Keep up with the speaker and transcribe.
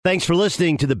Thanks for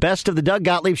listening to the Best of the Doug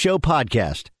Gottlieb Show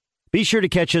podcast. Be sure to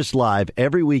catch us live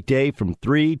every weekday from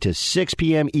 3 to 6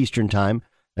 p.m. Eastern Time.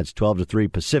 That's 12 to 3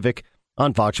 Pacific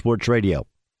on Fox Sports Radio.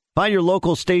 Find your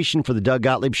local station for the Doug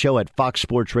Gottlieb Show at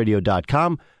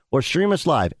foxsportsradio.com or stream us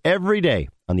live every day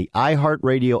on the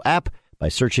iHeartRadio app by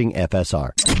searching FSR.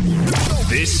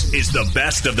 This is the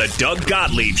Best of the Doug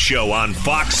Gottlieb Show on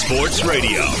Fox Sports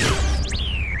Radio.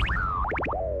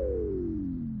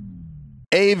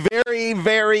 A very,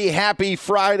 very happy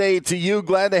Friday to you.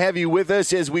 Glad to have you with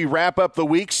us as we wrap up the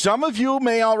week. Some of you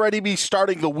may already be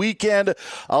starting the weekend.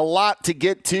 A lot to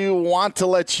get to. Want to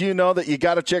let you know that you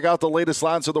got to check out the latest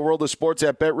lines of the world of sports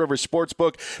at BetRivers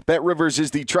Sportsbook. BetRivers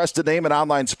is the trusted name in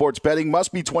online sports betting.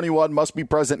 Must be 21, must be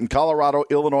present in Colorado,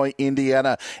 Illinois,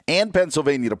 Indiana, and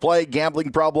Pennsylvania to play.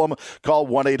 Gambling problem? Call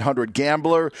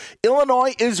 1-800-GAMBLER.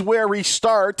 Illinois is where we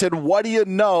start, and what do you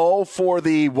know, for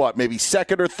the, maybe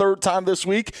second or third time this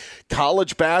week,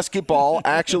 college basketball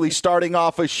actually starting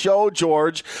off a show,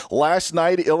 George. Last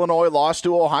night, Illinois lost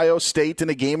to Ohio State in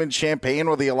a game in Champaign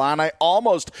where the Illini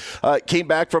almost came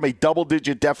back from a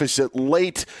double-digit deficit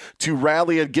late to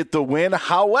rally and get the win.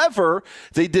 However,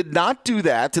 they did not do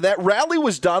that. That rally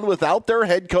was done without their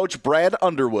head coach, Brad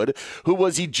Underwood, who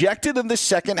was ejected in the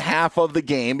second half of the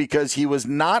game because he was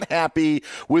not happy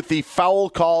with the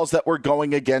foul calls that were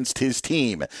going against his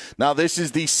team. Now, this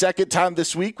is the second time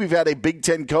this week we've had a Big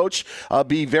Ten coach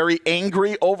be very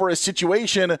angry over a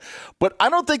situation, but I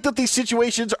don't think that these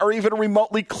situations are even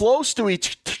remotely close to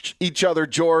each other,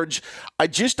 George. I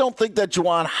just don't think that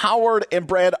Juwan Howard and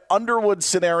Brad Underwood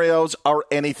scenarios are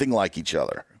anything like each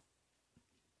other.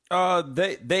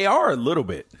 They are a little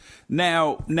bit.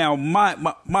 Now,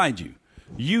 mind you,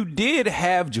 you did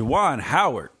have Juwan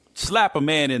Howard slap a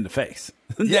man in the face.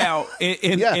 Now,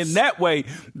 in that way,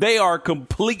 they are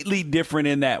completely different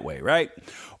in that way, right?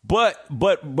 But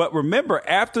remember,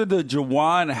 after the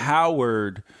Juwan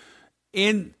Howard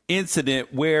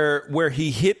incident where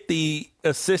he hit the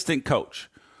assistant coach,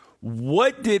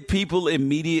 what did people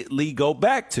immediately go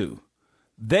back to?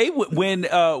 They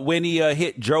when he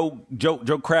hit Joe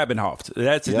Krabenhoff,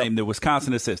 that's his name, the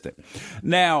Wisconsin assistant.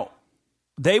 Now,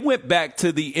 they went back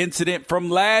to the incident from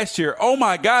last year. Oh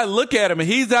my God, look at him.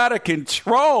 He's out of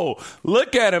control.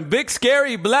 Look at him. Big,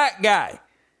 scary black guy.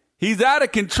 He's out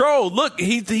of control. Look,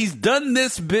 he's done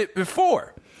this bit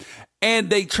before. And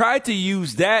they tried to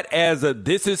use that as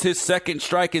this is his second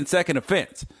strike and second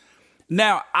offense.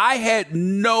 Now, I had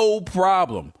no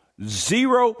problem,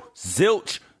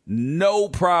 zilch, no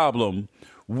problem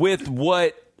with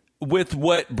what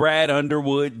Brad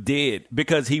Underwood did,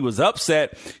 because he was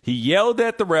upset. He yelled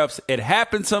at the refs. It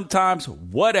happens sometimes,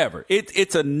 whatever.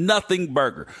 It's a nothing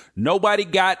burger. Nobody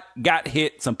got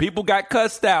hit. Some people got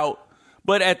cussed out.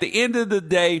 But at the end of the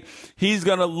day, he's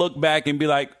going to look back and be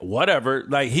like, whatever.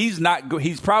 Like, he's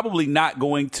probably not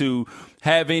going to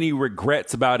have any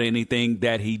regrets about anything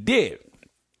that he did.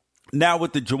 Now,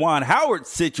 with the Juwan Howard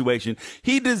situation,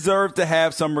 he deserved to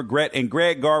have some regret, and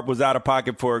Greg Garb was out of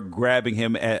pocket for grabbing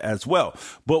him as well.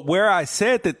 But where I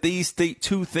said that these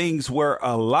two things were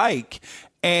alike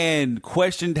and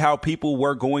questioned how people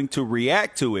were going to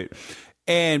react to it,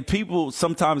 and people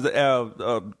sometimes,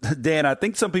 Dan, I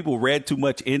think some people read too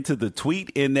much into the tweet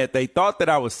in that they thought that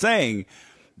I was saying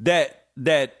that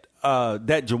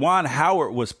Juwan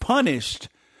Howard was punished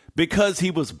because he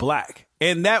was black.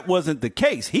 And that wasn't the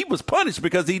case. He was punished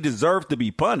because he deserved to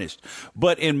be punished.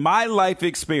 But in my life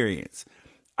experience,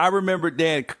 I remember,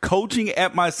 Dan, coaching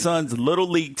at my son's little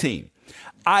league team.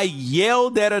 I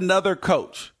yelled at another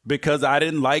coach because I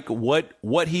didn't like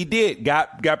what he did.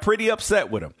 Got pretty upset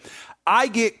with him. I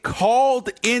get called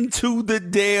into the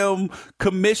damn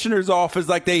commissioner's office,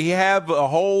 like they have a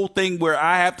whole thing where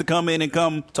I have to come in and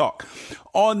come talk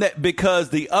on that, because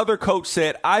the other coach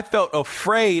said, I felt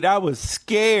afraid. I was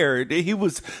scared. He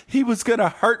was going to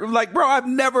hurt. Like, bro, I've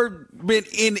never been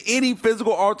in any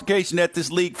physical altercation at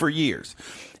this league for years.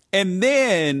 And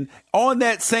then on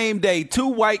that same day, two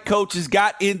white coaches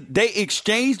they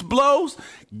exchanged blows.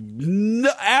 No,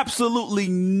 absolutely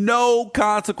no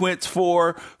consequence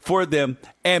for them.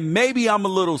 And maybe I'm a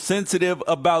little sensitive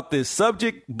about this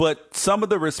subject, but some of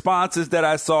the responses that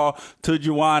I saw to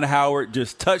Juwan Howard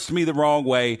just touched me the wrong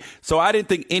way. So I didn't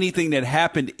think anything that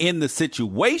happened in the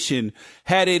situation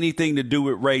had anything to do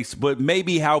with race, but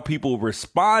maybe how people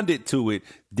responded to it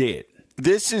did.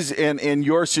 This is, in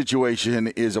your situation,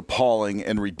 is appalling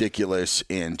and ridiculous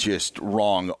and just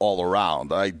wrong all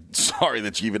around. I'm sorry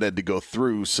that you even had to go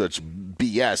through such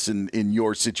BS in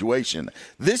your situation.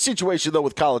 This situation, though,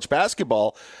 with college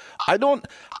basketball, I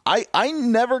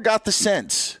never got the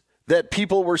sense that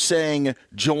people were saying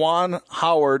Juwan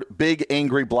Howard, big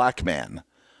angry black man.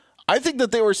 I think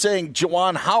that they were saying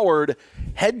Juwan Howard,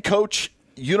 head coach,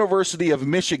 University of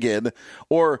Michigan,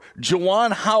 or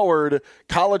Juwan Howard,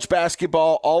 college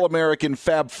basketball All-American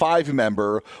Fab 5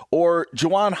 member, or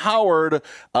Juwan Howard,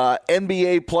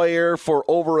 NBA player for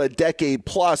over a decade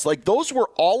plus. Like, those were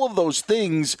all of those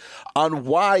things on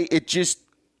why it just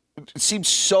seems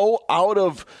so out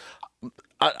of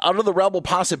the realm of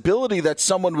possibility that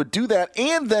someone would do that.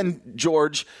 And then,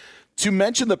 George, to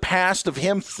mention the past of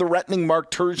him threatening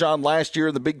Mark Turgeon last year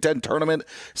in the Big Ten tournament,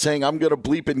 saying, I'm going to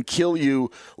bleep and kill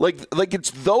you. Like it's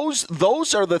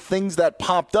those are the things that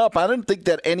popped up. I didn't think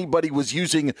that anybody was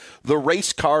using the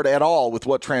race card at all with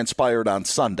what transpired on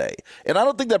Sunday. And I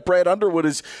don't think that Brad Underwood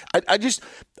is, I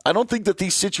don't think that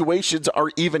these situations are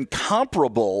even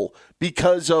comparable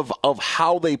because of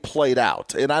how they played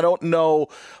out. And I don't know,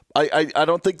 I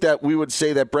don't think that we would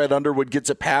say that Brad Underwood gets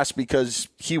a pass because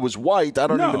he was white. I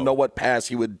don't even know what pass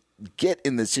he would get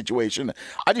in this situation.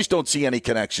 I just don't see any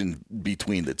connection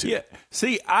between the two. Yeah.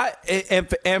 See,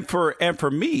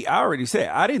 for me, I already said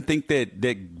I didn't think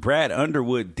that Brad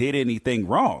Underwood did anything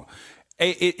wrong.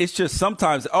 It's just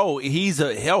sometimes, he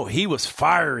was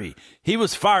fiery. He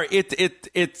was fiery.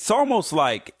 It's almost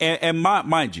like, and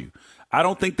mind you, I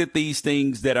don't think that these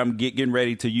things that I'm getting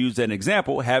ready to use as an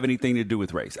example have anything to do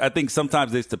with race. I think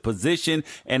sometimes it's the position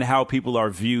and how people are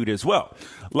viewed as well.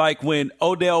 Like when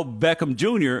Odell Beckham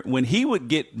Jr., when he would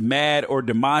get mad or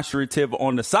demonstrative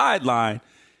on the sideline,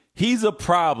 he's a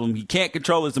problem. He can't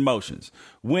control his emotions.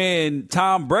 When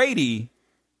Tom Brady,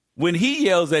 when he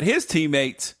yells at his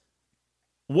teammates,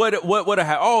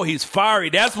 he's fiery.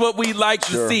 That's what we like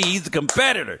to see. He's a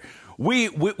competitor. We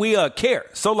care.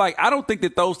 So, like, I don't think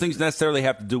that those things necessarily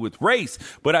have to do with race,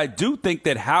 but I do think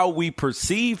that how we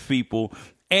perceive people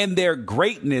and their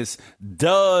greatness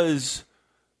does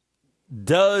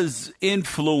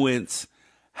influence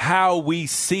how we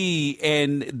see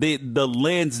and the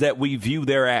lens that we view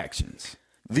their actions.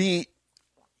 The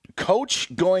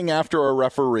coach going after a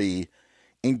referee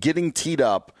and getting teed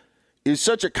up is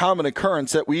such a common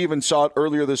occurrence that we even saw it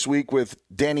earlier this week with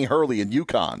Danny Hurley in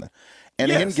UConn. And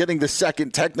him getting the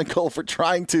second technical for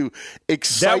trying to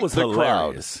excite the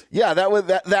hilarious crowd. Yeah,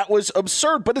 that was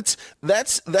absurd. But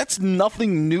that's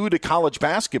nothing new to college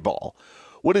basketball.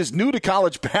 What is new to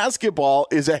college basketball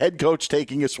is a head coach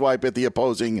taking a swipe at the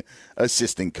opposing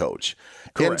assistant coach.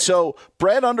 Correct. And so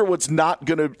Brad Underwood's not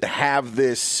going to have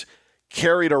this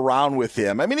carried around with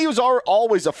him. I mean, he was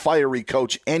always a fiery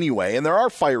coach anyway, and there are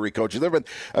fiery coaches. There have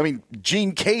been,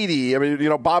 Gene Cady,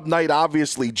 Bob Knight,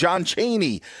 obviously, John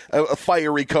Chaney, a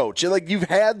fiery coach. Like, you've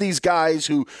had these guys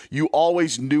who you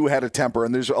always knew had a temper,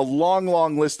 and there's a long,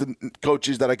 long list of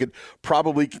coaches that I could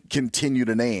probably continue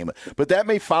to name. But that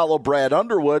may follow Brad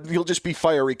Underwood. He'll just be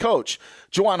fiery coach.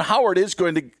 Juwan Howard is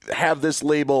going to have this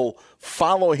label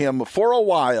follow him for a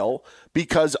while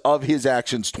because of his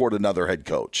actions toward another head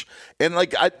coach. And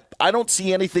I don't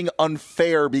see anything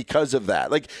unfair because of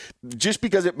that. Like, just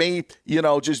because it may,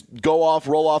 just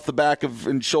roll off the back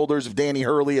and shoulders of Danny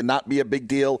Hurley and not be a big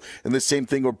deal, and the same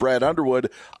thing with Brad Underwood,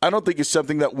 I don't think it's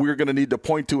something that we're going to need to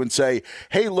point to and say,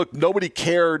 hey, look, nobody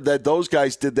cared that those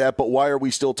guys did that, but why are we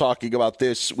still talking about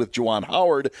this with Juwan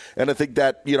Howard? And I think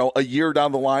that, a year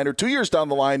down the line or 2 years down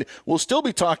the line, we'll still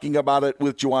be talking about it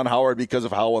with Juwan Howard because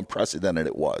of how unprecedented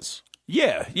it was.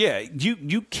 Yeah.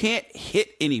 You can't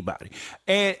hit anybody,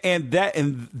 and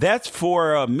that's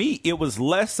for me. It was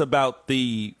less about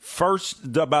the second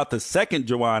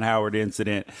Juwan Howard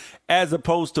incident, as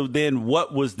opposed to then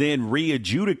what was then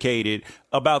re-adjudicated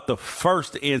about the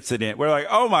first incident. We're like,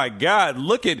 oh my God,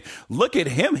 look at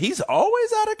him. He's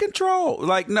always out of control.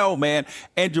 Like, no, man.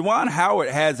 And Juwan Howard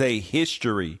has a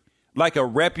history, like a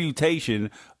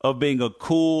reputation of being a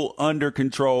cool, under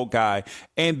control guy.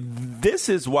 And this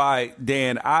is why,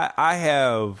 Dan, I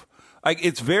have,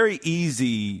 it's very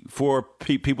easy for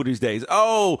people these days.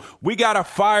 Oh, we got to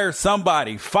fire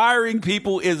somebody. Firing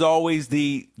people is always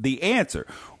the answer.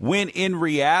 When in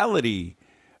reality,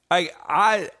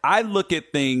 I look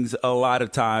at things a lot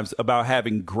of times about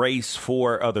having grace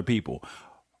for other people.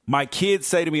 My kids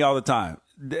say to me all the time,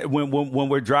 when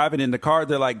we're driving in the car,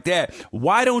 they're like, Dad,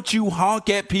 why don't you honk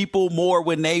at people more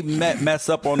when they mess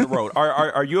up on the road?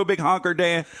 Are you a big honker,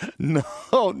 Dan? No,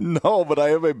 but I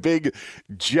am a big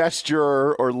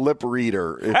gesturer or lip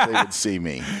reader if they would see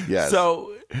me. Yes.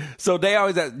 So they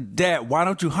always ask, Dad, why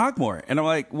don't you honk more? And I'm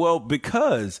like, well,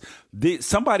 because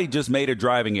somebody just made a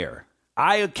driving error.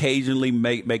 I occasionally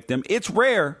make them. It's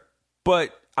rare,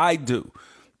 but I do.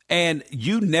 And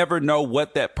you never know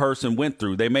what that person went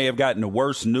through. They may have gotten the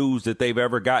worst news that they've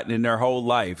ever gotten in their whole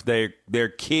life. Their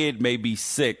kid may be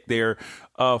sick. Their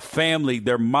family,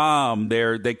 their mom,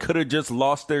 they could have just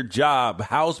lost their job,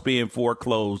 house being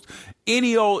foreclosed,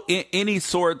 any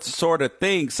sort of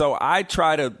thing. So I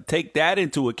try to take that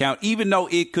into account, even though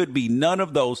it could be none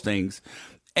of those things.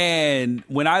 And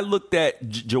when I looked at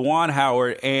Juwan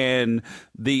Howard and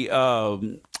the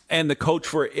coach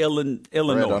for Illinois,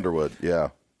 Brad Underwood, yeah.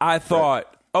 I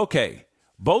thought, okay,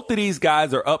 both of these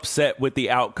guys are upset with the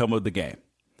outcome of the game.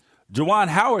 Juwan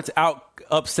Howard's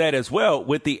upset as well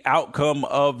with the outcome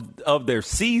of their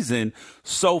season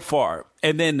so far.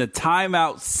 And then the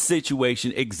timeout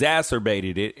situation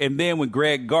exacerbated it. And then when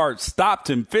Greg Gard stopped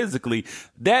him physically,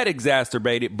 that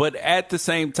exacerbated. But at the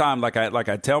same time, like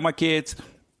I tell my kids,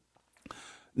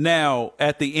 now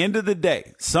at the end of the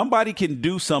day, somebody can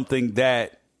do something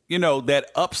that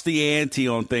ups the ante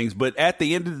on things. But at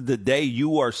the end of the day,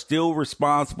 you are still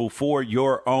responsible for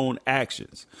your own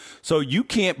actions. So you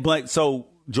can't blame. So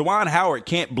Juwan Howard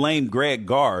can't blame Greg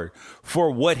Gard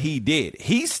for what he did.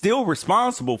 He's still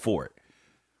responsible for it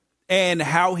and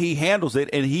how he handles it.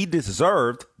 And he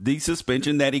deserved the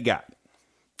suspension that he got.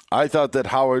 I thought that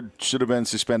Howard should have been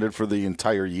suspended for the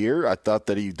entire year. I thought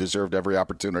that he deserved every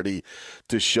opportunity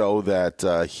to show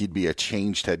that he'd be a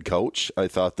changed head coach. I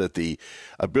thought that the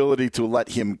ability to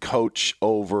let him coach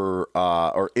over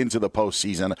or into the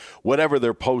postseason, whatever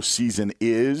their postseason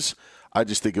is, I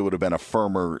just think it would have been a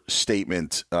firmer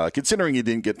statement, considering he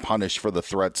didn't get punished for the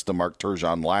threats to Mark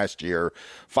Turgeon last year.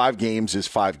 5 games is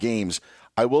 5 games.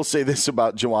 I will say this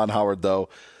about Juwan Howard, though.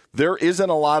 There isn't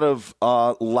a lot of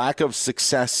lack of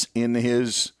success in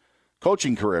his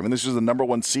coaching career. I mean, this was the number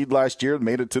 1 seed last year,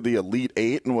 made it to the Elite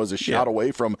 8 and was a shot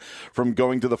away from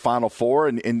going to the Final Four.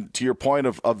 And to your point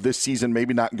of this season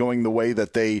maybe not going the way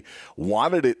that they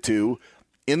wanted it to,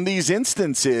 in these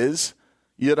instances,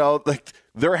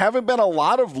 there haven't been a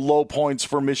lot of low points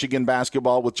for Michigan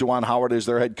basketball with Juwan Howard as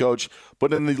their head coach,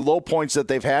 but in the low points that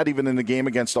they've had, even in the game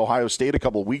against Ohio State a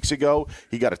couple weeks ago,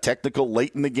 he got a technical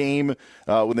late in the game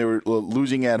when they were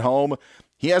losing at home.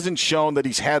 He hasn't shown that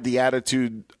he's had the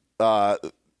attitude. He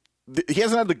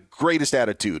hasn't had the greatest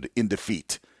attitude in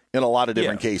defeat in a lot of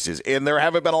different cases. And there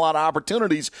haven't been a lot of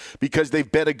opportunities because they've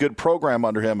been a good program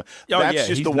under him. That's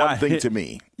just the one thing to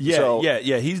me.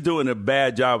 He's doing a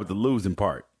bad job with the losing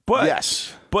part. But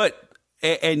yes,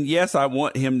 I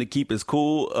want him to keep his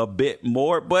cool a bit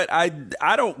more. But I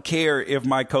don't care if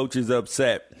my coach is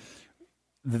upset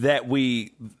that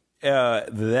we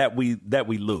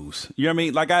lose. You know what I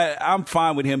mean? Like I'm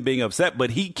fine with him being upset,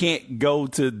 but he can't go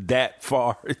to that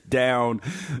far down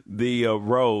the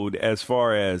road as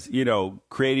far as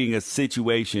creating a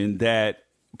situation that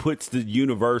puts the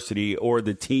university or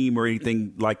the team or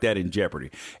anything like that in jeopardy.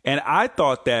 And I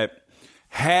thought that,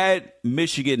 had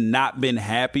Michigan not been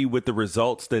happy with the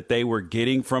results that they were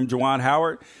getting from Juwan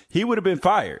Howard, he would have been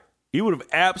fired. He would have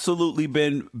absolutely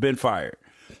been fired.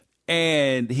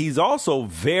 And he's also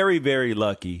very, very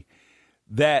lucky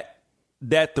that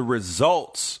the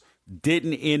results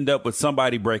didn't end up with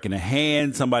somebody breaking a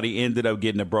hand, somebody ended up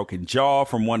getting a broken jaw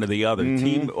from one of the other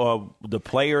team, the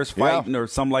players fighting or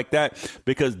something like that,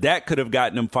 because that could have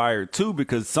gotten him fired too,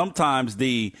 because sometimes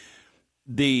the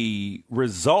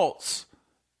results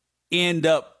end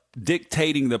up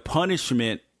dictating the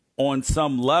punishment on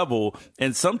some level,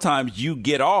 and sometimes you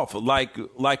get off like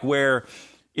where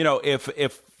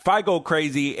if I go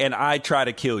crazy and I try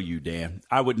to kill you, Dan,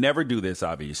 I would never do this,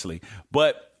 obviously,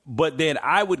 but then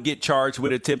I would get charged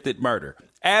with attempted murder,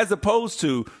 as opposed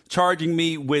to charging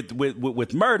me with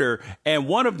murder. And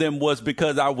one of them was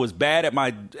because I was bad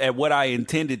at what I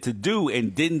intended to do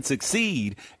and didn't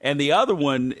succeed. And the other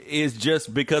one is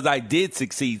just because I did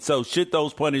succeed. So should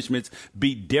those punishments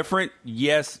be different?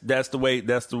 Yes, that's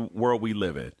the world we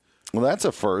live in. Well, that's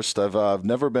a first. I've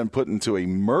never been put into a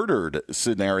murdered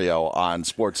scenario on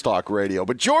Sports Talk Radio,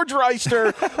 but George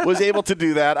Reister was able to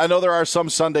do that. I know there are some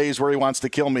Sundays where he wants to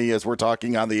kill me as we're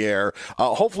talking on the air.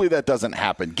 Hopefully that doesn't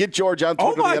happen. Get George on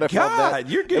Twitter. Oh, my the NFL God.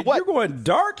 You're going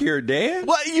dark here, Dan.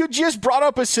 Well, you just brought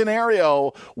up a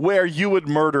scenario where you would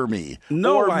murder me.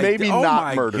 No, or maybe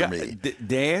not murder God. me.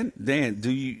 Dan, do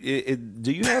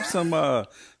you have some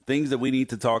things that we need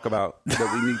to talk about,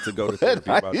 that we need to go to therapy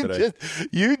about today?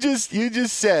 You just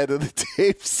said, and the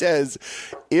tape says,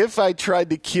 if I tried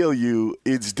to kill you,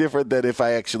 it's different than if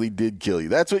I actually did kill you.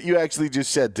 That's what you actually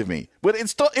just said to me. But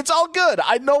it's all good.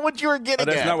 I know what you were getting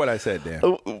at. That's not what I said, Dan.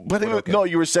 Okay. No,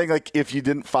 you were saying like if you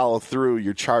didn't follow through,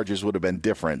 your charges would have been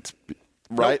different,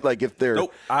 right? Nope. Like if they're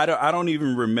nope. I don't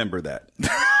even remember that.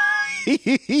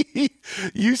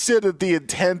 You said that the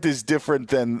intent is different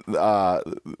than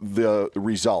the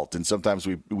result, and sometimes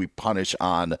we punish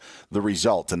on the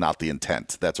result and not the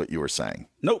intent. That's what you were saying.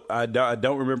 Nope, I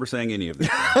don't remember saying any of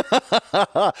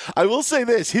that. I will say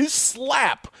this. His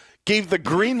slap gave the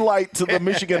green light to the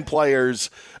Michigan players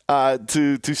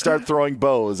to start throwing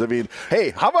bows. I mean,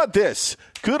 hey, how about this?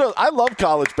 Kudos. I love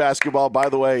college basketball, by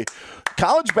the way.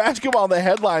 College basketball in the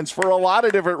headlines for a lot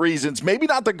of different reasons. Maybe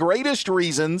not the greatest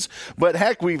reasons, but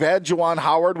heck, we've had Juwan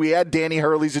Howard. We had Danny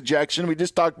Hurley's ejection. We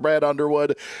just talked Brad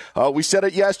Underwood. We said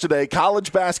it yesterday.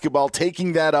 College basketball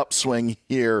taking that upswing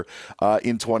here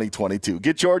in 2022.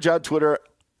 Get George on Twitter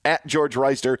at George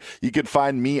Reister. You can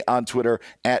find me on Twitter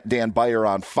at Dan Byer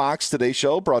on Fox. Today's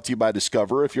show brought to you by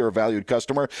Discover. If you're a valued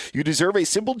customer, you deserve a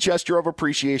simple gesture of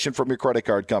appreciation from your credit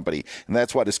card company. And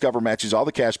that's why Discover matches all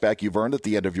the cash back you've earned at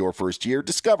the end of your first year.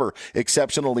 Discover.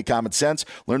 Exceptionally common sense.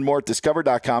 Learn more at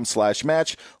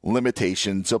discover.com/match.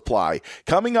 Limitations apply.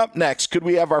 Coming up next, could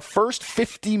we have our first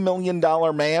 $50 million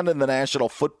man in the National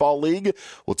Football League?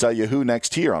 We'll tell you who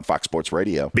next here on Fox Sports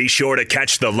Radio. Be sure to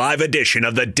catch the live edition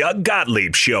of the Doug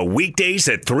Gottlieb Show weekdays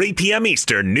at 3 p.m.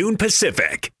 Eastern, noon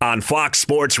Pacific on Fox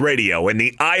Sports Radio and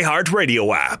the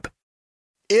iHeartRadio app.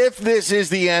 If this is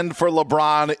the end for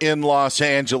LeBron in Los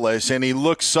Angeles and he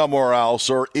looks somewhere else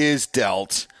or is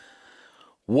dealt,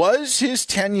 was his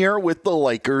tenure with the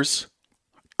Lakers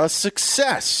a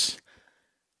success?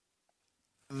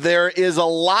 There is a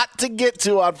lot to get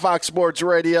to on Fox Sports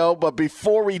Radio, but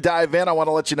before we dive in, I want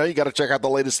to let you know you got to check out the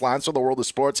latest lines from the world of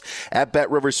sports at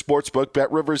BetRivers Sportsbook.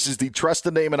 BetRivers is the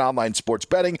trusted name in online sports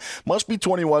betting. Must be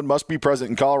 21, must be present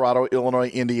in Colorado, Illinois,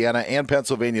 Indiana, and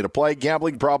Pennsylvania to play.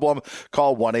 Gambling problem?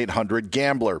 Call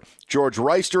 1-800-GAMBLER. George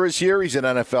Reister is here. He's an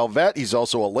NFL vet. He's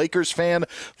also a Lakers fan.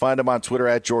 Find him on Twitter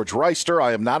at George Reister.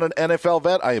 I am not an NFL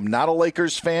vet. I am not a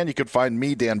Lakers fan. You can find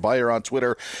me, Dan Byer, on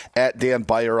Twitter at Dan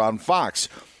Byer on Fox.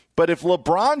 But if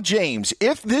LeBron James,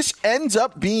 if this ends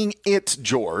up being it,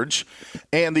 George,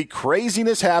 and the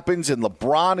craziness happens and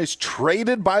LeBron is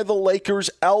traded by the Lakers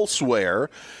elsewhere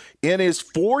in his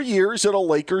 4 years at a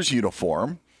Lakers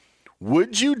uniform,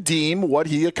 would you deem what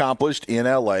he accomplished in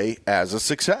L.A. as a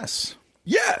success?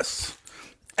 Yes,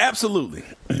 absolutely.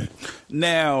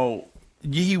 Now,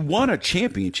 he won a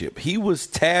championship. He was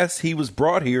tasked, he was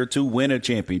brought here to win a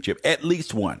championship, at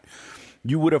least one.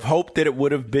 You would have hoped that it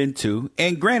would have been two.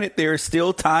 And granted, there is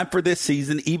still time for this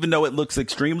season, even though it looks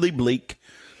extremely bleak.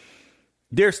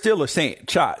 There's still a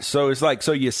chance. So it's like,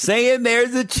 so you're saying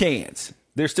there's a chance.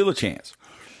 There's still a chance.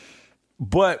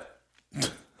 But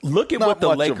look at what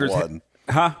the Lakers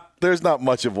had. There's not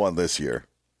much of one this year.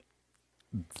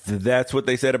 That's what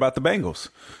they said about the Bengals.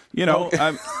 You know,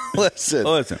 okay. Listen.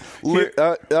 Here,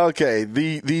 okay,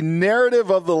 the narrative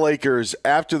of the Lakers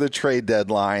after the trade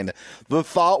deadline, the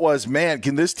thought was, man,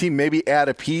 can this team maybe add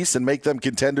a piece and make them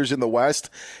contenders in the West?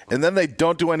 And then they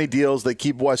don't do any deals. They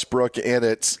keep Westbrook, and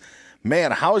it's,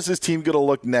 man, how is this team going to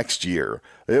look next year?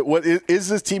 Is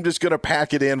this team just going to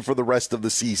pack it in for the rest of the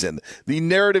season? The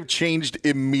narrative changed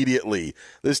immediately.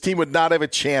 This team would not have a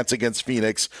chance against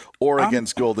Phoenix or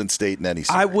against Golden State in any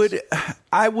series.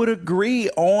 I would agree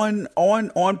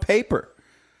on paper.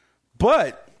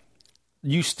 But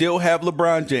you still have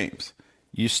LeBron James.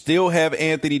 You still have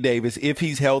Anthony Davis if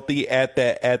he's healthy at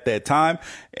that time.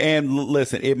 And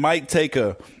listen, it might take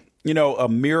a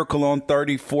miracle on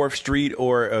 34th Street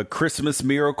or a Christmas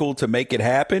miracle to make it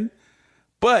happen.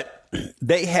 But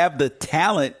they have the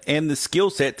talent and the skill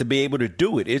set to be able to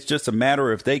do it. It's just a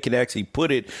matter if they can actually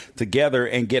put it together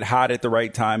and get hot at the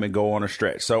right time and go on a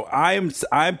stretch. So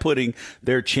I'm putting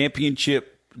their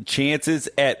championship chances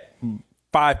at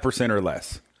 5% or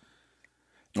less.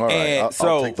 All right,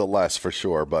 I'll take the less for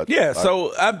sure. But yeah,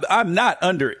 so I'm not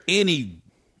under any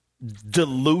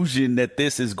delusion that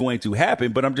this is going to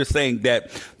happen, but I'm just saying that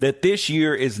this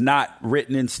year is not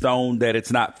written in stone, that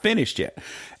it's not finished yet.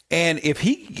 And if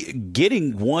he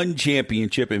getting one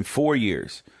championship in 4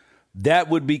 years, that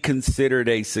would be considered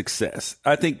a success.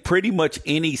 I think pretty much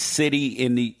any city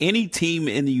any team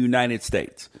in the United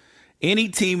States, any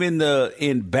team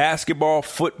in basketball,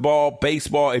 football,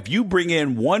 baseball, if you bring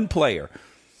in one player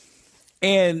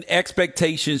and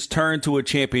expectations turn to a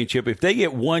championship, if they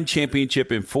get one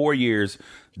championship in 4 years,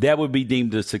 that would be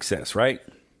deemed a success, right?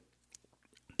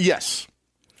 Yes,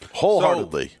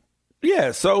 wholeheartedly.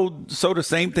 So the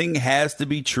same thing has to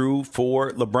be true for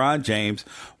LeBron James.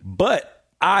 But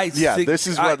I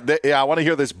want to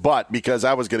hear this but, because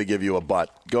I was going to give you a but.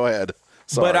 Go ahead.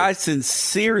 Sorry. But I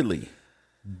sincerely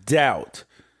doubt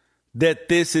that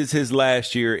this is his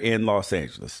last year in Los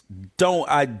Angeles.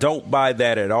 I don't buy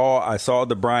that at all. I saw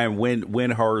the Brian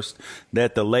Windhorst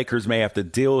that the Lakers may have to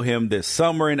deal him this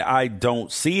summer, and I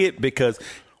don't see it because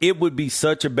it would be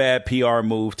such a bad PR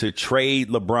move to trade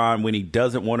LeBron when he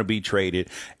doesn't want to be traded.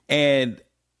 And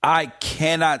I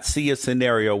cannot see a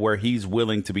scenario where he's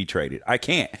willing to be traded. I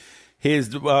can't.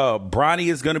 Bronny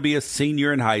is going to be a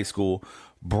senior in high school.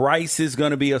 Bryce is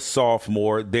going to be a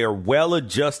sophomore. They're well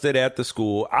adjusted at the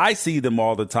school. I see them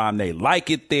all the time. They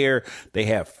like it there. They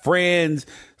have friends.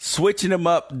 Switching them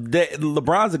up.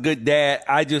 LeBron's a good dad.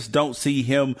 I just don't see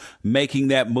him making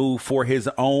that move for his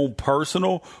own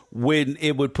personal when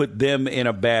it would put them in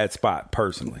a bad spot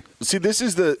personally. See, this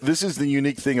is the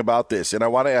unique thing about this, and I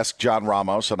want to ask John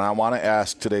Ramos and I want to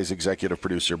ask today's executive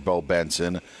producer Bo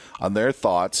Benson on their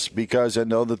thoughts, because I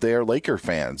know that they are Laker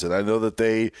fans and I know that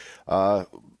they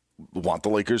want the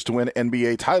Lakers to win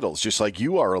NBA titles, just like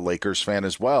you are a Lakers fan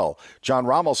as well. John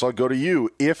Ramos, I'll go to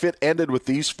you. If it ended with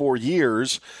these 4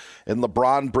 years and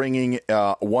LeBron bringing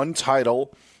one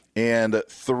title and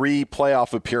 3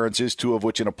 playoff appearances, 2 of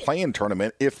which in a play-in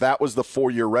tournament, if that was the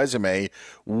 4-year resume,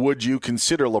 would you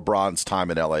consider LeBron's time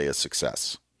in LA a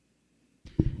success?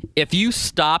 If you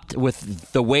stopped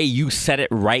with the way you said it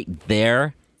right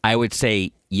there, I would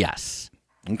say yes.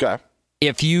 Okay.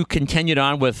 If you continued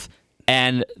on with,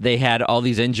 and they had all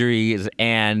these injuries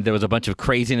and there was a bunch of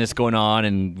craziness going on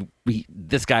and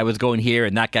this guy was going here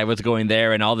and that guy was going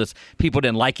there and all this, people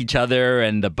didn't like each other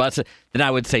and the bus, then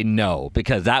I would say no,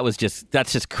 because that's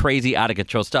just crazy out of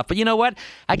control stuff. But you know what?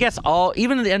 I guess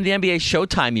even in the NBA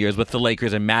Showtime years with the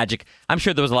Lakers and Magic, I'm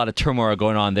sure there was a lot of turmoil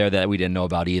going on there that we didn't know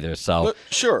about either. So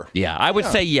sure. Yeah, I would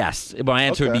say yes. My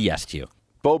answer would be yes to you.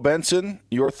 Bo Benson,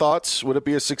 your thoughts? Would it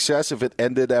be a success if it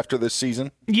ended after this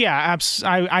season? Yeah,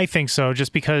 I think so,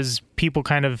 just because people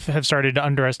kind of have started to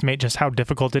underestimate just how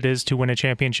difficult it is to win a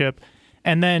championship.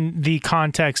 And then the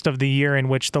context of the year in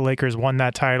which the Lakers won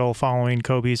that title following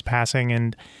Kobe's passing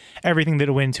and everything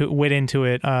that went into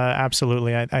it,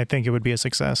 absolutely, I think it would be a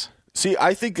success. See,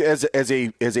 I think as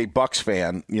a Bucks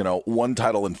fan, one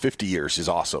title in 50 years is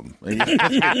awesome. like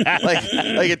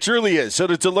it truly is. So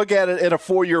to look at it in a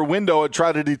 4-year window and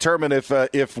try to determine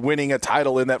if winning a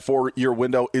title in that 4-year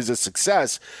window is a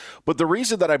success. But the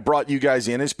reason that I brought you guys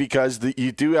in is because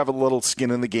you do have a little skin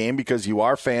in the game, because you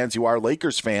are fans, you are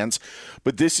Lakers fans.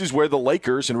 But this is where the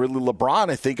Lakers and really LeBron,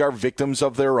 I think, are victims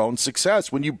of their own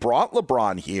success. When you brought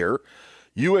LeBron here,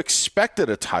 you expected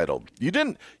a title. You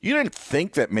didn't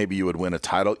think that maybe you would win a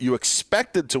title. You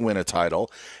expected to win a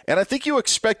title. And I think you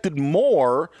expected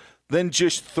more than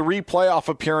just 3 playoff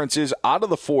appearances out of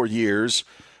the 4 years,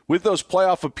 with those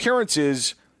playoff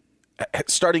appearances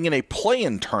starting in a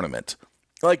play-in tournament.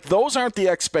 Like, those aren't the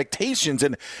expectations,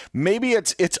 and maybe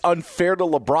it's unfair to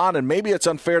LeBron, and maybe it's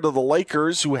unfair to the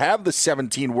Lakers, who have the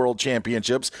 17 world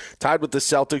championships, tied with the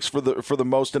Celtics for the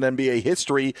most in NBA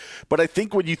history. But I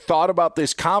think when you thought about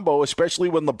this combo, especially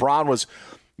when LeBron was,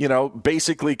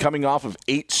 basically coming off of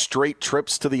 8 straight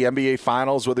trips to the NBA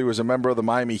Finals, whether he was a member of the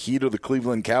Miami Heat or the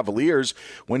Cleveland Cavaliers,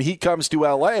 when he comes to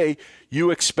LA,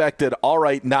 you expected, all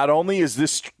right, not only is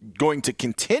this going to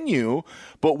continue,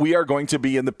 but we are going to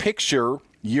be in the picture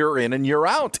year in and year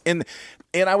out. And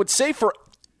I would say for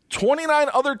 29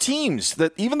 other teams,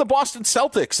 that even the Boston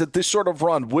Celtics, that this sort of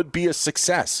run would be a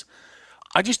success.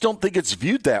 I just don't think it's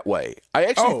viewed that way. I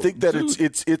actually think that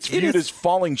it's viewed as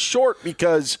falling short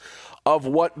because of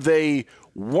what they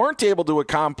weren't able to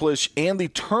accomplish and the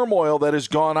turmoil that has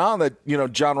gone on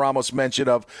that, John Ramos mentioned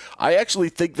of. I actually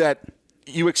think that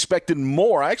you expected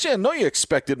more. I know you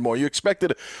expected more. You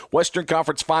expected Western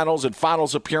Conference Finals and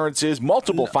Finals appearances,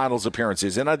 multiple Finals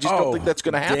appearances, and I just don't think that's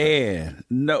going to happen. Dan,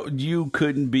 no, you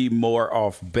couldn't be more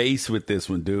off base with this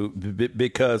one, dude,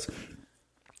 because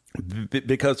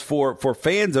for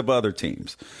fans of other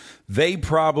teams, they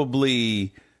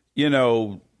probably,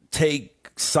 take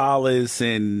solace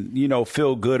and,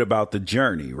 feel good about the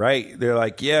journey, right? They're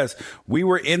like, yes, we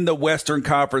were in the Western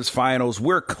Conference Finals.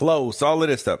 We're close, all of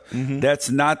this stuff. Mm-hmm. That's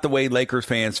not the way Lakers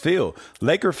fans feel.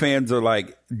 Laker fans are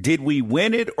like, did we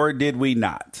win it or did we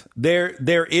not?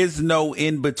 There is no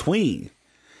in between.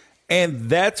 And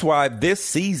that's why this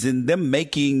season,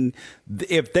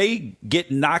 if they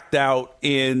get knocked out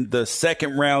in the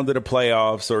second round of the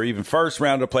playoffs or even first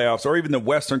round of the playoffs or even the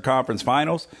Western Conference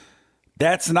Finals,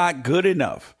 that's not good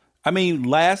enough. I mean,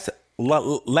 last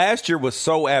year was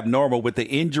so abnormal with the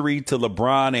injury to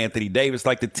LeBron, Anthony Davis.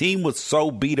 Like, the team was so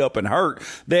beat up and hurt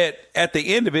that at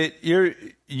the end of it,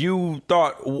 you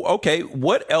thought, okay,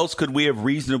 what else could we have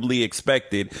reasonably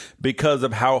expected because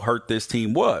of how hurt this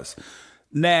team was?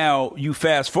 Now, you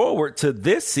fast forward to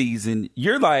this season,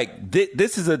 you're like,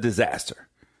 this is a disaster.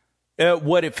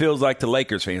 what it feels like to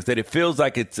Lakers fans, that it feels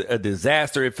like it's a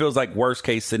disaster. It feels like worst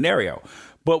case scenario.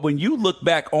 But when you look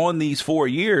back on these 4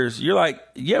 years, you're like,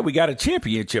 yeah, we got a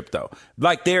championship, though.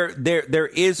 Like there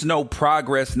is no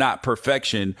progress, not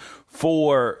perfection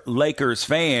for Lakers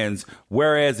fans.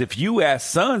 Whereas if you ask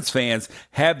Suns fans,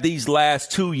 have these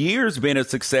last 2 years been a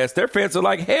success? Their fans are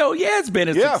like, hell yeah, it's been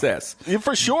a success. Yeah,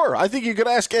 for sure. I think you could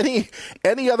ask any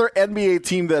other NBA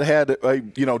team that had a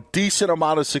decent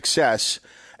amount of success.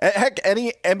 Heck,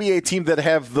 any NBA team that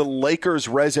have the Lakers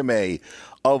resume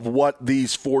of what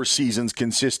these 4 seasons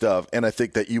consist of, and I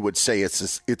think that you would say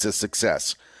it's a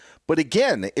success. But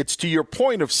again, it's to your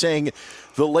point of saying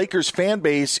the Lakers fan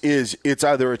base it's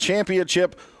either a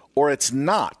championship or it's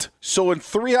not. So in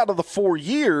 3 out of the 4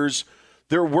 years,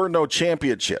 there were no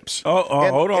championships.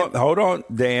 Hold on,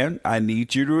 Dan. I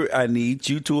need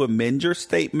you to amend your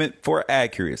statement for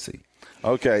accuracy.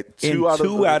 Okay, two out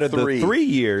of the 3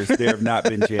 years, there have not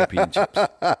been championships.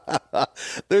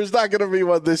 There's not going to be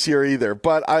one this year either.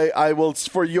 But I will,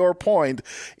 for your point,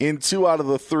 in 2 out of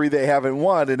the 3 they haven't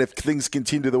won. And if things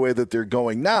continue the way that they're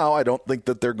going now, I don't think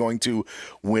that they're going to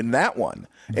win that one.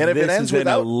 And if it ends with an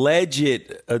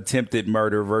alleged attempted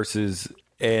murder versus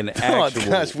an actual. Oh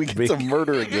gosh, we get to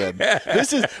murder again.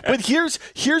 But here's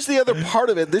the other part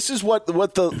of it. This is what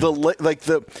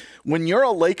when you're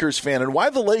a Lakers fan, and why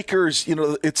the Lakers,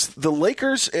 it's the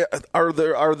Lakers are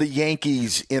the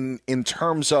Yankees in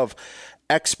terms of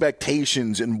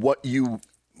expectations and what you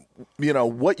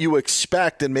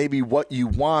expect and maybe what you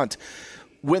want.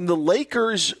 When the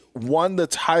Lakers won the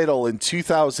title in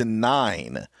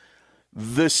 2009,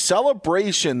 the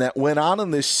celebration that went on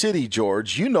in this city,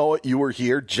 George, you know it, you were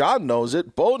here, John knows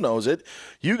it, Bo knows it,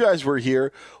 you guys were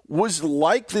here, was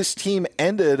like this team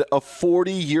ended a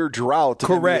 40-year drought in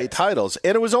NBA titles.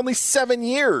 And it was only 7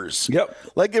 years. Yep.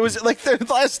 Like, it was like their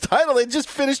last title. They just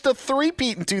finished a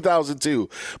three-peat in 2002.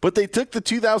 But they took the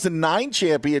 2009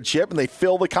 championship, and they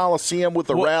filled the Coliseum with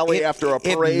a rally after a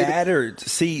parade. It mattered.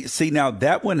 See, now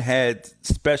that one had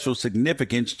special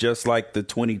significance just like the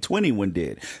 2020 one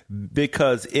did.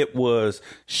 Because it was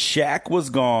Shaq was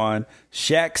gone.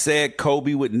 Shaq said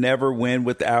Kobe would never win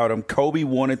without him. Kobe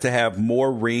wanted to have more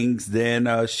rings than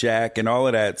Shaq and all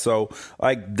of that. So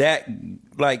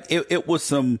it was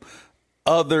some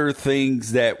other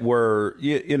things that were,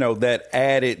 that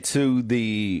added to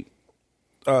the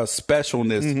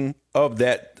specialness of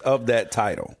that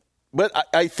title. But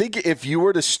I think if you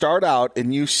were to start out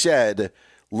and you said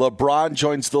LeBron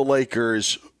joins the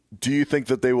Lakers, do you think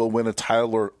that they will win a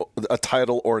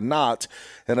title or not?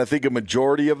 And I think a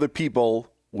majority of the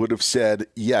people would have said,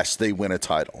 yes, they win a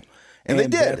title. And they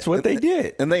did. That's what they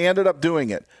did. And they ended up doing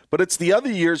it. But it's the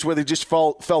other years where they just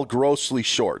fell grossly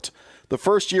short. The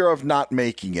first year of not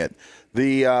making it.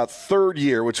 The third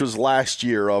year, which was last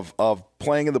year, of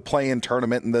playing in the play-in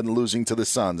tournament and then losing to the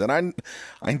Suns. And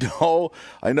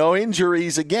I know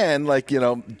injuries, again,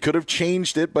 could have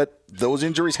changed it, but those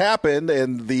injuries happened,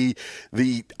 and the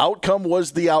outcome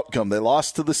was the outcome. They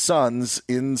lost to the Suns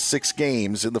in 6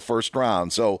 games in the first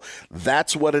round. So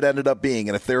that's what it ended up being.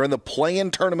 And if they're in the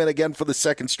play-in tournament again for the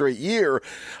second straight year,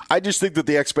 I just think that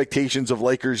the expectations of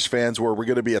Lakers fans were we're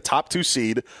going to be a top 2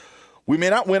 seed. We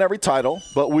may not win every title,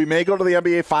 but we may go to the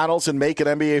NBA Finals and make it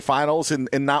NBA Finals and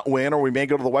not win, or we may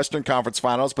go to the Western Conference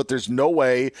Finals, but there's no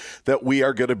way that we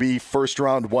are going to be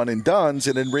first-round one-and-dones.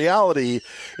 And in reality,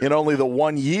 in only the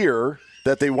 1 year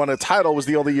that they won a title was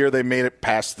the only year they made it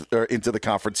past or into the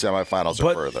conference semifinals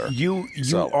or further. You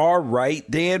are right,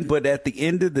 Dan, but at the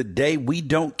end of the day, we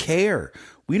don't care.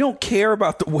 We don't care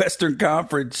about the Western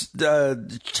Conference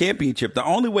championship. The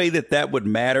only way that would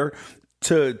matter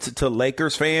to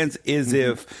Lakers fans is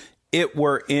if it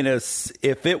were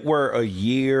a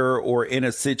year or in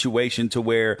a situation to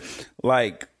where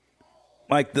like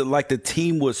the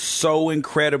team was so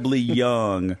incredibly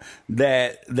young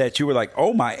that you were like,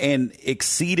 oh my, and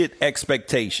exceeded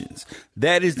expectations.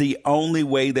 That is the only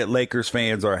way that Lakers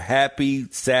fans are happy,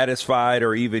 satisfied,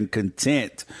 or even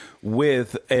content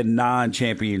with a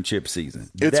non-championship season.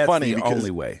 It's That's funny the because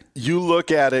only way. You look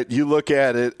at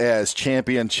it as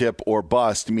championship or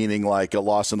bust, meaning like a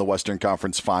loss in the Western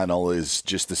Conference Final is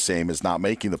just the same as not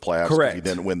making the playoffs. Correct. You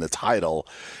didn't win the title.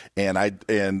 And I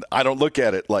don't look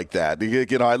at it like that.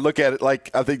 I look at it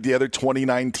like I think the other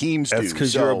 29 teams do. That's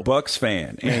because you're a Bucks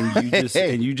fan,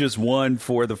 and you just won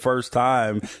for the first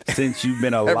time since you've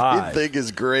been alive. Everything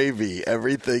is gravy.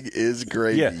 Everything is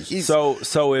gravy. Yeah.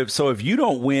 So if you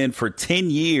don't win for 10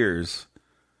 years,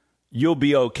 you'll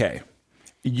be okay.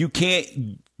 You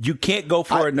can't go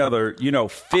for another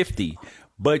 50,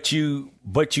 but you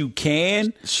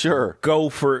can sure go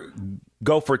for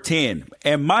 10.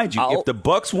 And mind you, if the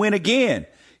Bucks win again,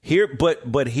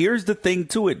 But here's the thing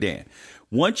to it, Dan.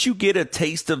 Once you get a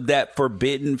taste of that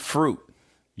forbidden fruit,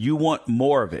 you want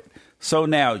more of it. So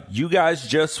now you guys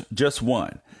just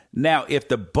won. Now, if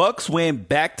the Bucks win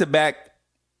back-to-back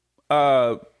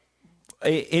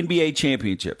NBA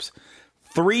championships,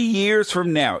 3 years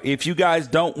from now, if you guys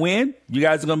don't win, you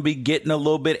guys are going to be getting a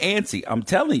little bit antsy. I'm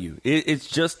telling you, it's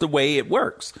just the way it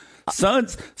works.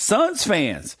 Suns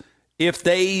fans, if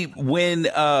they win,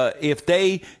 if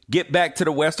they get back to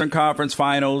the Western Conference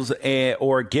Finals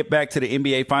or get back to the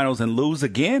NBA Finals and lose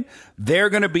again, they're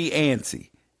going to be antsy.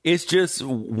 It's just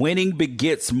winning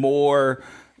begets more,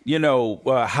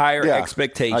 higher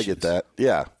expectations. I get that.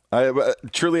 Yeah.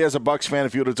 Truly, as a Bucks fan,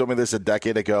 if you would have told me this a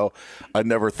decade ago, I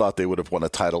never thought they would have won a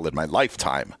title in my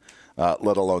lifetime,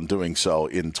 let alone doing so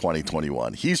in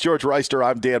 2021. He's George Reister.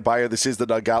 I'm Dan Beyer. This is the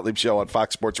Doug Gottlieb Show on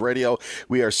Fox Sports Radio.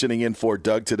 We are sitting in for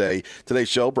Doug today. Today's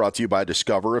show brought to you by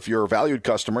Discover. If you're a valued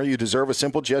customer, you deserve a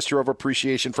simple gesture of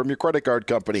appreciation from your credit card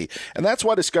company. And that's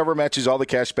why Discover matches all the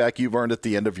cash back you've earned at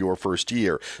the end of your first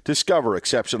year. Discover,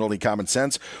 exceptionally common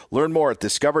sense. Learn more at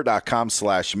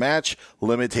discover.com/match.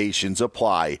 Limitations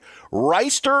apply.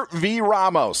 Reister v.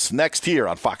 Ramos, next here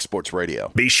on Fox Sports Radio.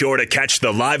 Be sure to catch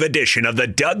the live edition of the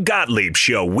Doug Gottlieb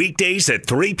Show weekdays at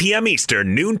 3 p.m.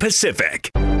 Eastern, noon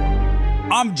Pacific.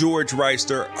 I'm George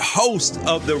Reister, host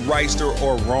of the Reister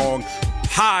or Wrong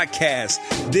podcast.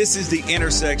 This is the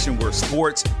intersection where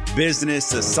sports, business,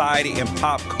 society, and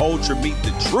pop culture meet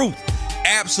the truth.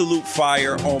 Absolute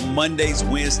fire on Mondays,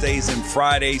 Wednesdays, and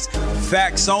Fridays.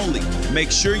 Facts only.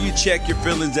 Make sure you check your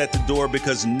feelings at the door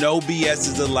because no BS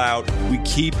is allowed. We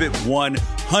keep it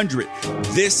 100.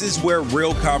 This is where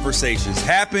real conversations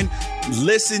happen.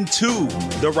 Listen to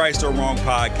the Right or Wrong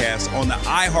podcast on the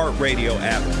iHeartRadio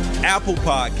app, Apple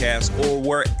Podcasts, or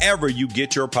wherever you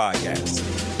get your podcasts.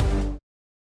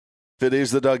 It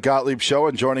is the Doug Gottlieb Show,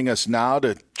 and joining us now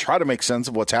to try to make sense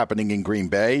of what's happening in Green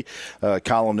Bay,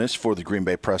 columnist for the Green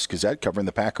Bay Press-Gazette covering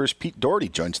the Packers, Pete Doherty,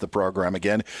 joins the program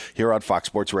again here on Fox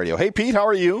Sports Radio. Hey, Pete, how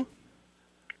are you?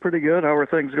 Pretty good. How are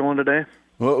things going today?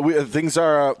 Well, things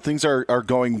are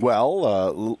going well. A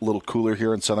little cooler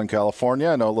here in Southern California.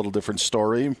 I know a little different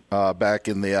story back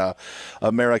in the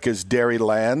America's Dairy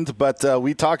Land. But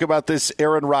we talk about this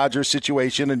Aaron Rodgers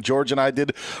situation, and George and I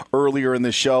did earlier in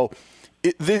the show.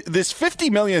 This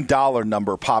 $50 million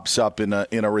number pops up in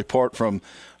a report from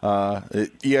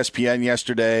ESPN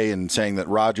yesterday, and saying that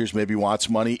Rodgers maybe wants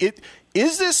money.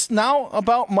 Is this now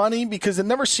about money? Because it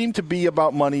never seemed to be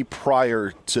about money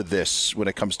prior to this when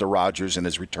it comes to Rodgers and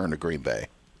his return to Green Bay.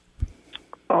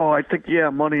 Oh, I think,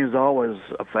 money is always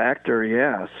a factor,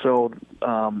 yeah. So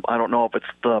I don't know if it's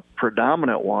the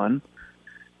predominant one,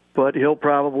 but he'll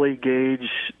probably gauge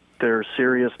their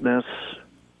seriousness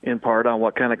in part on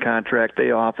what kind of contract they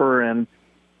offer. And,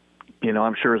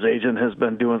 I'm sure his agent has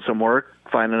been doing some work,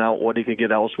 finding out what he could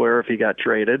get elsewhere if he got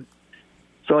traded.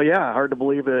 So, hard to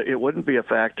believe it wouldn't be a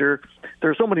factor.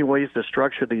 There's so many ways to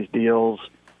structure these deals.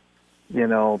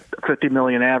 $50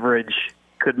 million average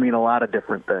could mean a lot of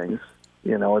different things.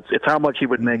 It's how much he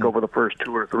would make over the first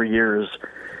 2 or 3 years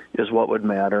is what would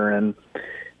matter. And,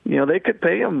 they could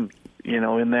pay him,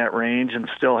 in that range and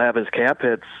still have his cap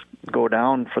hits go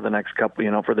down for the next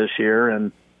couple, for this year,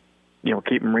 and,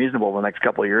 keep him reasonable the next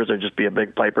couple of years. There'd just be a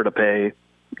big piper to pay,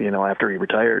 after he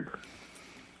retired.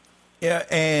 Yeah,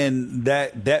 and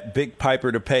that big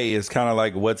piper to pay is kind of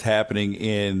like what's happening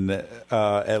in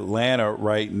Atlanta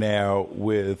right now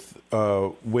with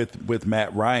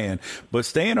Matt Ryan. But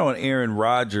staying on Aaron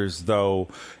Rodgers, though,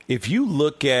 if you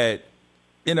look at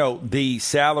the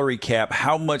salary cap,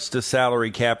 how much the salary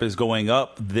cap is going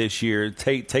up this year,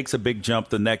 takes a big jump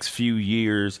the next few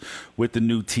years with the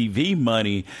new TV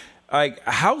money. Like,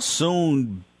 how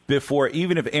soon before,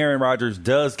 even if Aaron Rodgers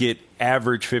does get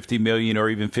average $50 million or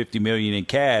even $50 million in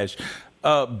cash,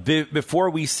 before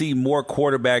we see more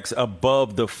quarterbacks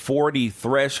above the 40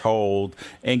 threshold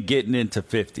and getting into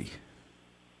 50?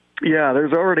 Yeah,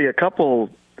 there's already a couple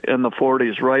in the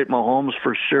 40s, right? Mahomes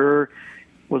for sure.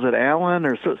 Was it Allen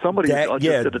or somebody?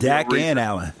 Dak and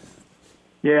Allen.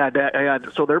 Yeah,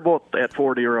 so they're both at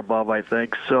 40 or above, I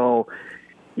think. So,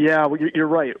 you're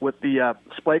right. With the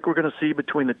spike we're going to see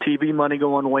between the TV money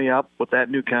going way up with that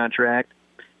new contract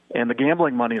and the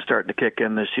gambling money is starting to kick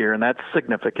in this year, and that's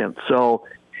significant. So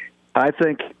I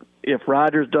think if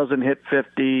Rodgers doesn't hit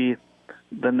 50,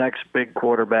 the next big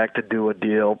quarterback to do a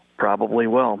deal probably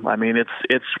will. I mean,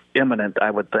 it's imminent,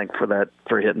 I would think,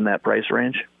 for hitting that price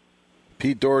range.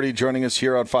 Pete Doherty joining us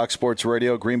here on Fox Sports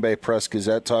Radio, Green Bay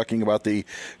Press-Gazette, talking about the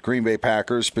Green Bay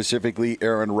Packers, specifically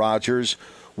Aaron Rodgers.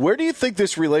 Where do you think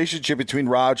this relationship between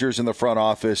Rodgers and the front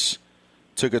office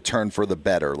took a turn for the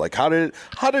better? Like, how did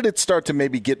it start to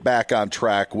maybe get back on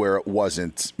track where it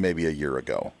wasn't maybe a year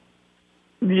ago?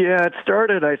 Yeah, it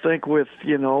started, I think, with,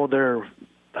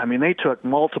 they took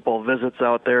multiple visits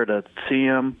out there to see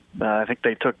him. I think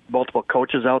they took multiple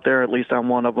coaches out there, at least on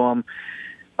one of them.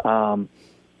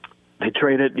 They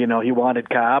traded, he wanted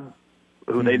Cobb,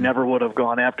 who they never would have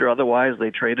gone after otherwise.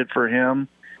 They traded for him,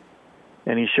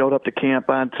 and he showed up to camp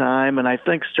on time. And I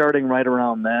think starting right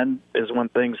around then is when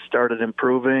things started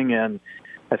improving. And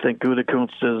I think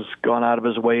Gutekunst has gone out of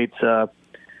his way to,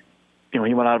 he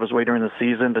went out of his way during the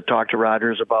season to talk to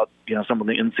Rodgers about, some of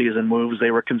the in-season moves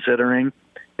they were considering,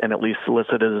 and at least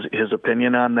solicit his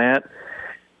opinion on that.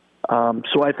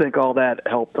 So I think all that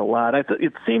helped a lot.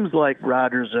 It seems like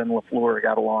Rodgers and LaFleur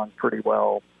got along pretty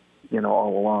well,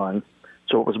 all along.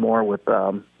 So it was more with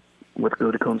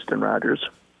Gutekunst and Rodgers.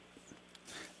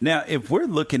 Now, if we're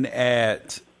looking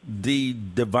at the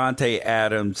Davante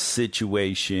Adams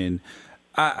situation,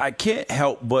 I can't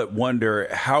help but wonder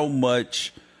how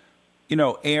much,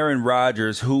 Aaron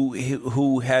Rodgers,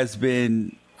 who has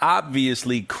been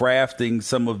obviously crafting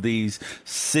some of these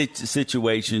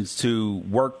situations to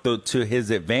work to his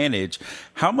advantage,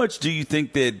 how much do you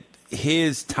think that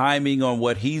his timing on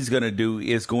what he's going to do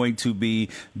is going to be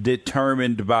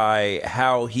determined by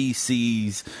how he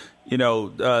sees,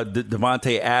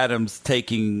 Davante Adams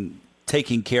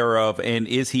taking care of, and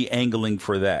is he angling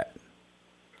for that?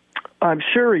 I'm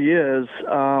sure he is.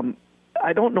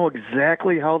 I don't know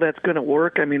exactly how that's going to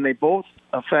work. I mean, they both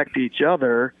affect each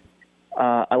other.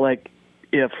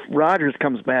 If Rodgers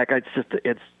comes back,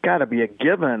 it's got to be a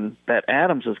given that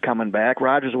Adams is coming back.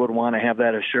 Rodgers would want to have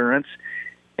that assurance.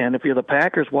 And if you're the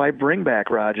Packers, why bring back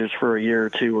Rodgers for a year or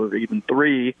two or even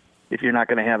three if you're not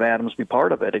going to have Adams be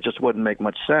part of it? It just wouldn't make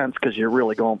much sense because you're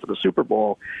really going for the Super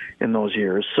Bowl in those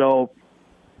years. So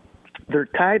they're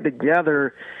tied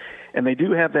together, and they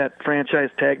do have that franchise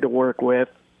tag to work with,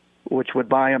 which would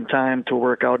buy them time to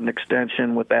work out an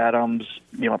extension with Adams,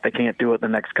 if they can't do it in the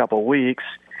next couple of weeks.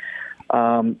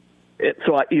 The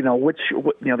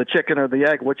chicken or the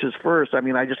egg, which is first? I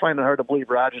mean, I just find it hard to believe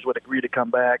Rodgers would agree to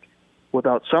come back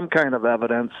without some kind of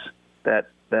evidence that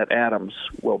Adams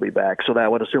will be back. So that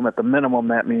would assume at the minimum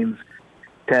that means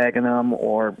tagging him,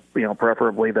 or,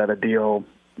 preferably that a deal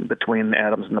between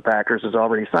Adams and the Packers is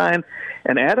already signed.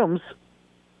 And Adams,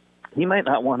 he might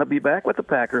not want to be back with the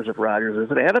Packers if Rodgers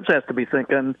is. Adams has to be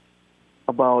thinking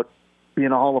about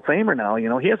being a Hall of Famer now.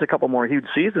 He has a couple more huge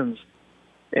seasons,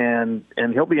 and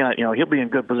he'll be in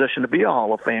good position to be a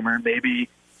Hall of Famer. Maybe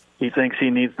he thinks he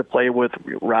needs to play with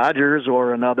Rodgers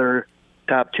or another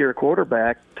top-tier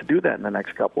quarterback to do that in the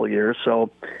next couple of years.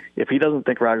 So if he doesn't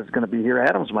think Rodgers is going to be here,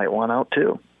 Adams might want out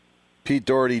too. Pete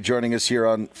Doherty joining us here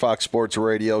on Fox Sports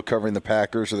Radio, covering the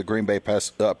Packers of the Green Bay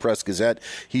Press Gazette.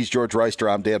 He's George Reister.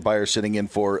 I'm Dan Beyer, sitting in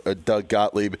for Doug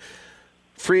Gottlieb.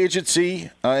 Free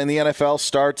agency in the NFL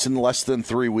starts in less than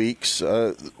 3 weeks.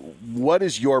 What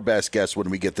is your best guess when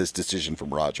we get this decision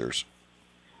from Rodgers?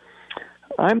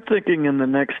 I'm thinking in the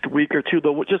next week or two,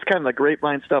 though, just kind of the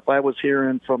grapevine stuff I was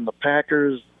hearing from the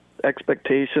Packers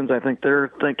expectations. I think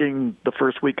they're thinking the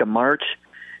first week of March,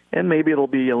 and maybe it'll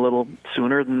be a little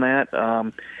sooner than that.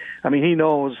 He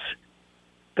knows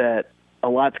that a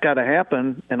lot's got to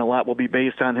happen, and a lot will be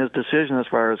based on his decision as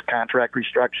far as contract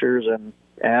restructures and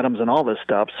Adams and all this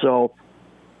stuff. So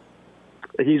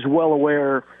he's well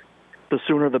aware the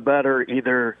sooner the better,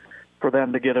 either for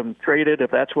them to get him traded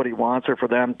if that's what he wants, or for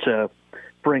them to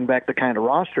bring back the kind of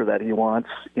roster that he wants.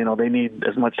 They need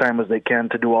as much time as they can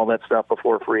to do all that stuff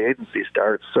before free agency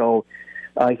starts. So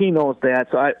he knows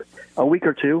that. So a week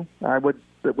or two, that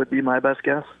would be my best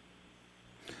guess.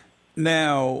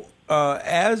 Now,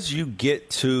 as you get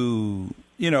to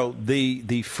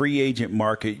the free agent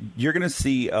market, you're going to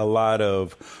see a lot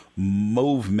of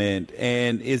movement.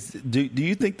 And do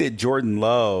you think that Jordan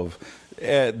Love,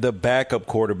 the backup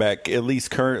quarterback, at least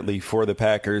currently for the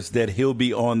Packers, that he'll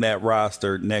be on that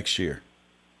roster next year?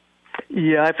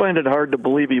 Yeah, I find it hard to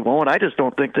believe he won't. I just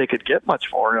don't think they could get much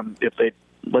for him if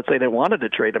let's say they wanted to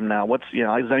trade him now. Is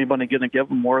anybody going to give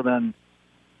him more than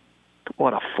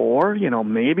a 4?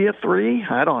 Maybe a 3?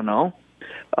 I don't know.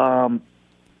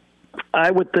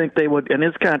 I would think they would, and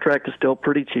his contract is still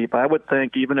pretty cheap. I would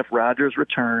think even if Rodgers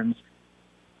returns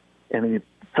and he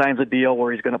signs a deal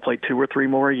where he's going to play 2 or 3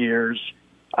 more years,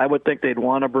 I would think they'd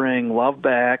want to bring Love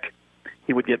back.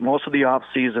 He would get most of the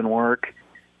off-season work,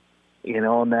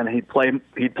 and then he'd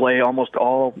play almost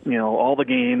all the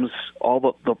games,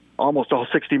 almost all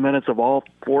 60 minutes of all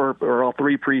 4 or all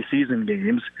 3 preseason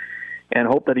games, and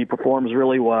hope that he performs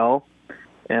really well,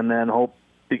 and then hope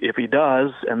if he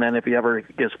does, and then if he ever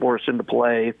gets forced into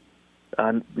play,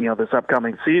 this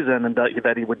upcoming season, and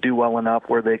that he would do well enough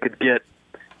where they could get,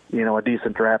 a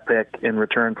decent draft pick in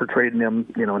return for trading him,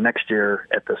 next year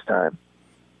at this time.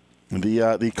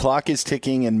 The clock is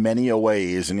ticking in many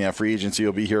ways, and free agency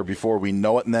will be here before we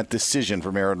know it, and that decision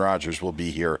from Aaron Rodgers will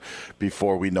be here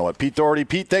before we know it. Pete Doherty.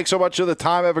 Pete, thanks so much for the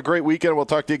time. Have a great weekend. We'll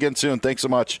talk to you again soon. Thanks so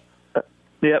much.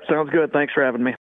 Yep, sounds good. Thanks for having me.